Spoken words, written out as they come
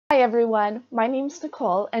Hi everyone, my name's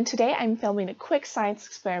Nicole, and today I'm filming a quick science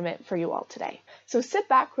experiment for you all today. So sit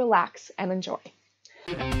back, relax, and enjoy.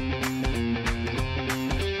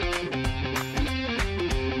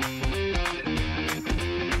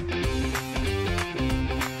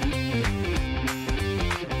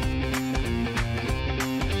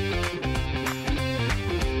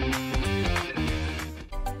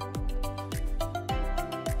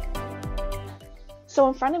 So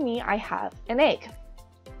in front of me I have an egg.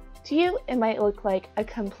 To you, it might look like a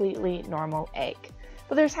completely normal egg,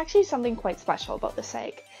 but there's actually something quite special about this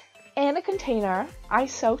egg. In a container, I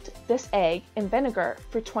soaked this egg in vinegar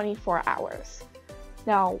for 24 hours.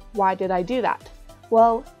 Now, why did I do that?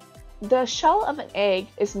 Well, the shell of an egg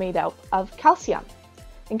is made up of calcium,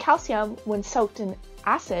 and calcium, when soaked in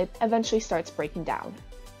acid, eventually starts breaking down.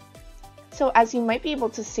 So as you might be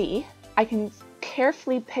able to see, I can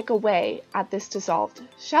carefully pick away at this dissolved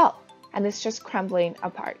shell, and it's just crumbling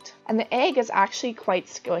apart. And the egg is actually quite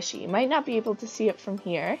squishy. You might not be able to see it from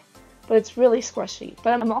here, but it's really squishy.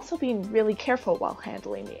 But I'm also being really careful while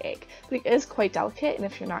handling the egg. But it is quite delicate, and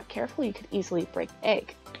if you're not careful, you could easily break the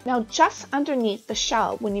egg. Now, just underneath the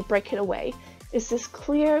shell, when you break it away, is this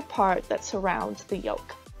clear part that surrounds the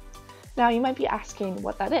yolk. Now, you might be asking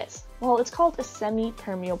what that is. Well, it's called a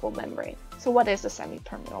semi-permeable membrane. So what is a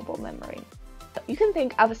semi-permeable membrane? You can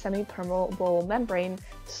think of a semi-permeable membrane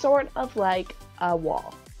sort of like a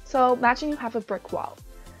wall. So imagine you have a brick wall.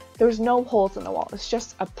 There's no holes in the wall. It's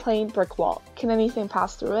just a plain brick wall. Can anything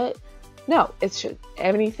pass through it? No,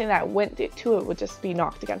 anything that went to it would just be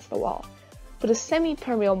knocked against the wall. But a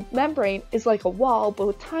semi-permeable membrane is like a wall, but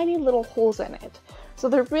with tiny little holes in it. So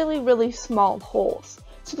they're really, really small holes.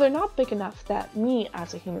 So they're not big enough that me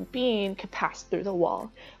as a human being could pass through the wall,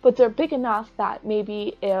 but they're big enough that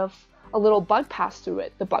maybe if a little bug passed through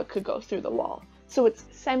it, the bug could go through the wall. So it's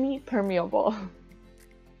semi-permeable.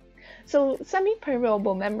 So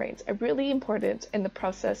semi-permeable membranes are really important in the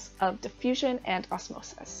process of diffusion and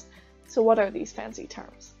osmosis. So what are these fancy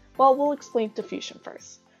terms? Well, we'll explain diffusion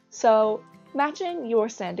first. So imagine you're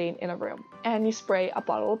standing in a room and you spray a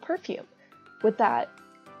bottle of perfume. Would that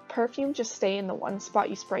perfume just stay in the one spot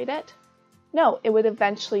you sprayed it? No, it would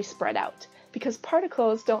eventually spread out, because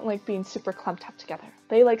particles don't like being super clumped up together.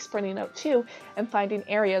 They like spreading out too and finding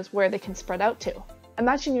areas where they can spread out to.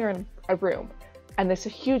 Imagine you're in a room, and it's a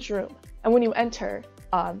huge room, and when you enter,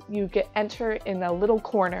 enter in a little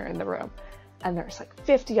corner in the room, and there's like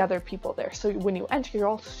 50 other people there. So when you enter, you're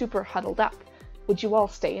all super huddled up. Would you all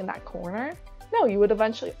stay in that corner? No, you would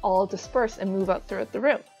eventually all disperse and move out throughout the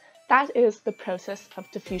room. That is the process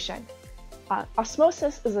of diffusion.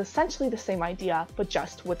 Osmosis is essentially the same idea, but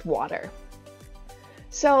just with water.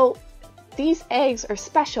 So these eggs are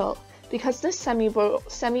special because this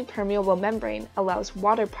semi-permeable membrane allows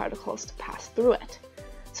water particles to pass through it.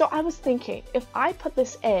 So I was thinking, if I put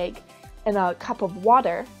this egg in a cup of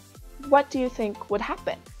water, what do you think would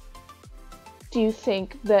happen? Do you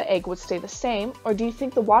think the egg would stay the same, or do you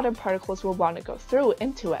think the water particles will want to go through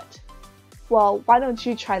into it? Well, why don't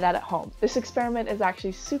you try that at home? This experiment is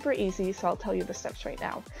actually super easy, so I'll tell you the steps right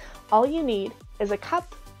now. All you need is a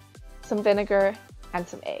cup, some vinegar, and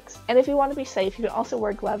some eggs. And if you want to be safe, you can also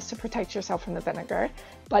wear gloves to protect yourself from the vinegar,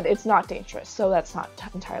 but it's not dangerous, so that's not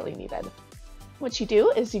entirely needed. What you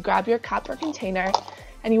do is you grab your cup or container,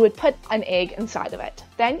 and you would put an egg inside of it.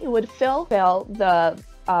 Then you would fill the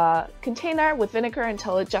container with vinegar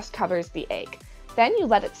until it just covers the egg. Then you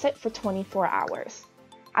let it sit for 24 hours.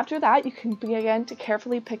 After that, you can begin to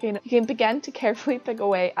carefully pick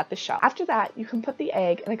away at the shell. After that, you can put the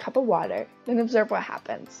egg in a cup of water, then observe what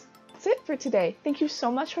happens. That's it for today. Thank you so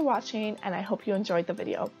much for watching, and I hope you enjoyed the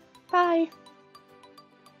video. Bye!